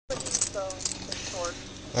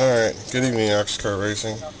Alright, good evening,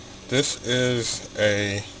 oxcartracing. This is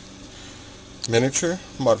a miniature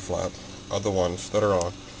mud flap of the ones that are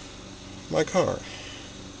on my car.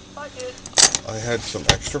 I had some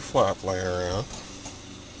extra flap laying around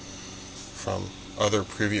from other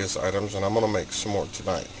previous items, and I'm going to make some more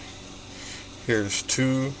tonight. Here's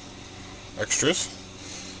two extras,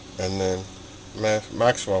 and then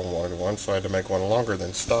Maxwell wanted one, so I had to make one longer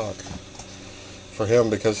than stock for him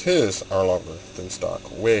because his are longer than stock,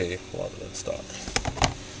 way longer than stock.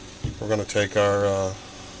 We're going to take our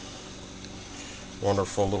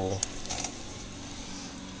wonderful little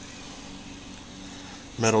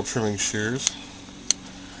metal trimming shears.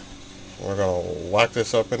 We're going to whack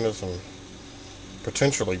this up into some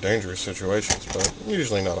potentially dangerous situations, but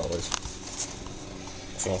usually not always.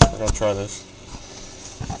 So we're going to try this.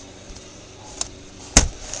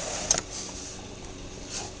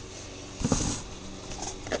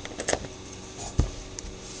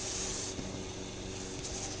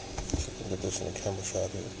 See if we can get this in the camera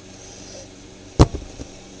shot here.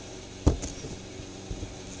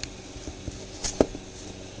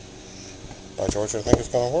 By George, I think it's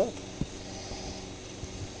going to work.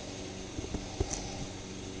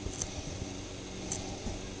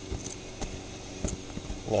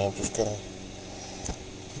 Now I'm just going to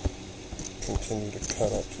continue to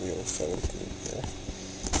cut up to the other side of the group here.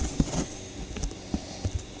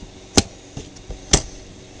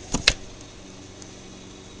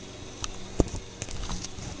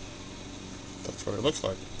 That's what it looks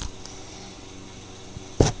like.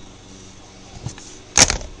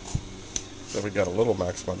 So we got a little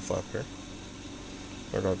max mud flap here.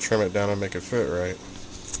 We're going to trim it down and make it fit right.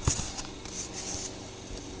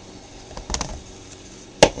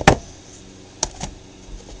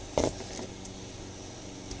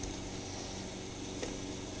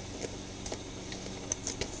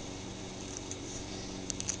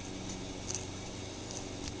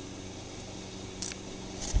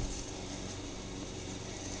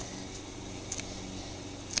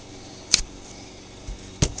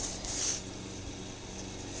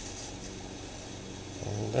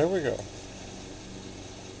 And there we go.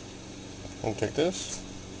 I'm going to take this.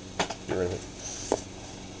 Get rid of it.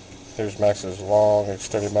 Here's Max's long and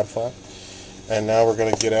sturdy mud flap. And now we're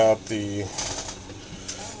going to get out the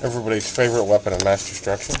everybody's favorite weapon of mass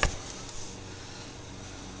destruction.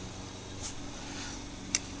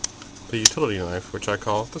 The utility knife, which I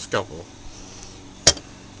call the scalpel.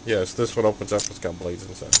 Yes, this one opens up, it's got blades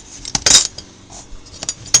inside.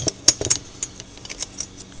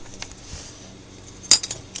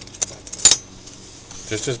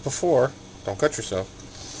 Just as before, don't cut yourself.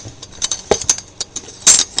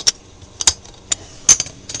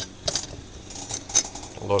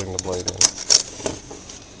 Loading the blade in.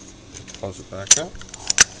 Close it back up.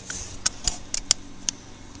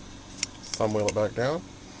 Thumb wheel it back down.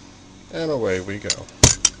 And away we go.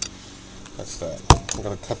 That's that. I'm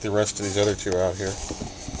going to cut the rest of these other two out here.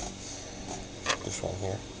 This one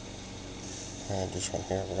here. And this one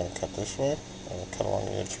here. We're going to cut this way. I'm going to cut along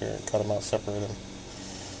the edge here and cut them out, separate them.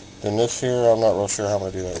 Then this here, I'm not real sure how I'm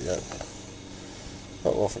going to do that yet.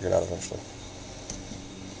 But we'll figure it out eventually.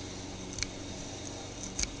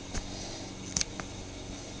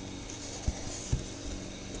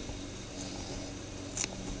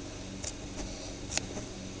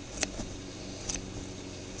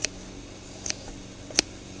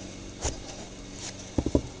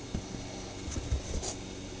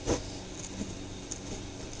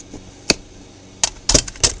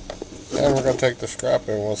 And we're going to take the scrap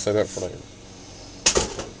and we'll set it for later.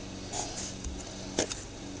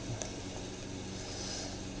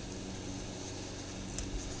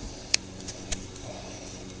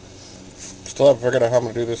 Still haven't figured out how I'm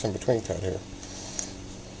going to do this in between cut here.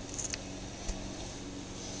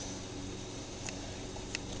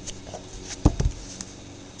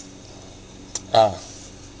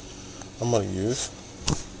 I'm going to use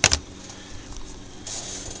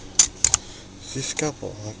the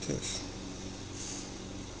scalpel like this.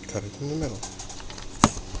 Cut it in the middle.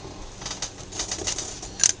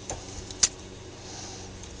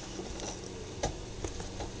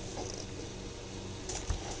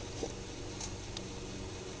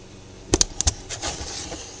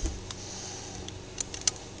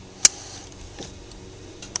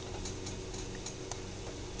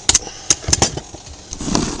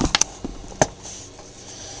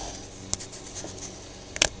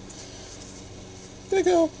 There you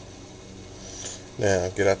go. Now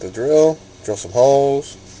get out the drill some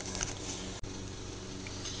holes.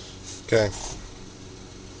 Okay.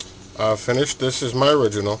 Finished. This is my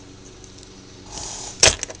original.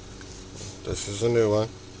 This is a new one.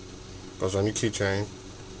 Goes on your keychain.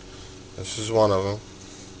 This is one of them.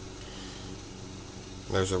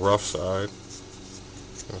 There's a rough side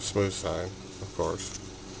and a smooth side, of course.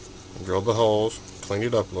 Drilled the holes, cleaned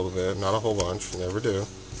it up a little bit, not a whole bunch, never do.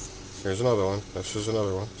 Here's another one. This is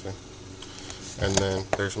another one. See? And then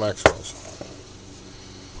there's Maxwell's.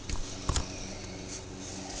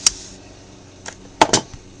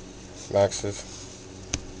 Max's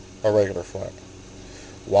a regular flap.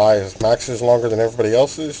 Why is Max's longer than everybody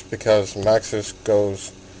else's? Because Max's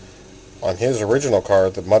goes on his original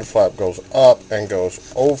car, the mud flap goes up and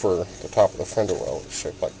goes over the top of the fender well. It's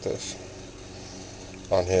shaped like this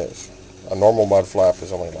on his. A normal mud flap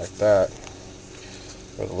is only like that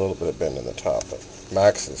with a little bit of bend in the top. But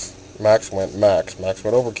Max went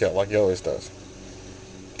overkill like he always does.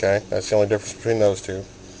 Okay, that's the only difference between those two.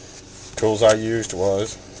 Tools I used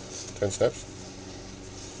was 10 steps.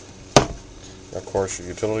 Of course, your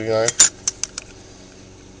utility knife.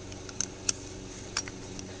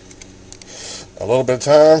 A little bit of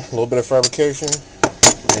time, a little bit of fabrication,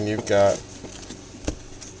 and you've got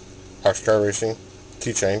oxcartracing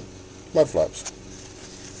keychain mud flaps.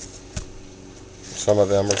 Some of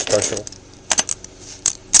them are special.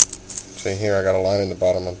 See here, I got a line in the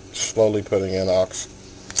bottom. I'm slowly putting in ox,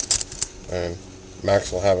 and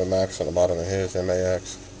Max will have a Max on the bottom of his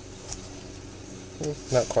MAX.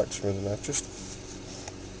 Not quite smooth enough, just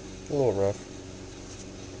a little rough.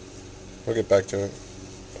 We'll get back to it.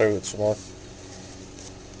 Play with it some more.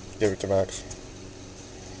 Give it to Max.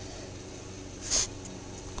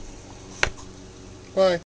 Bye.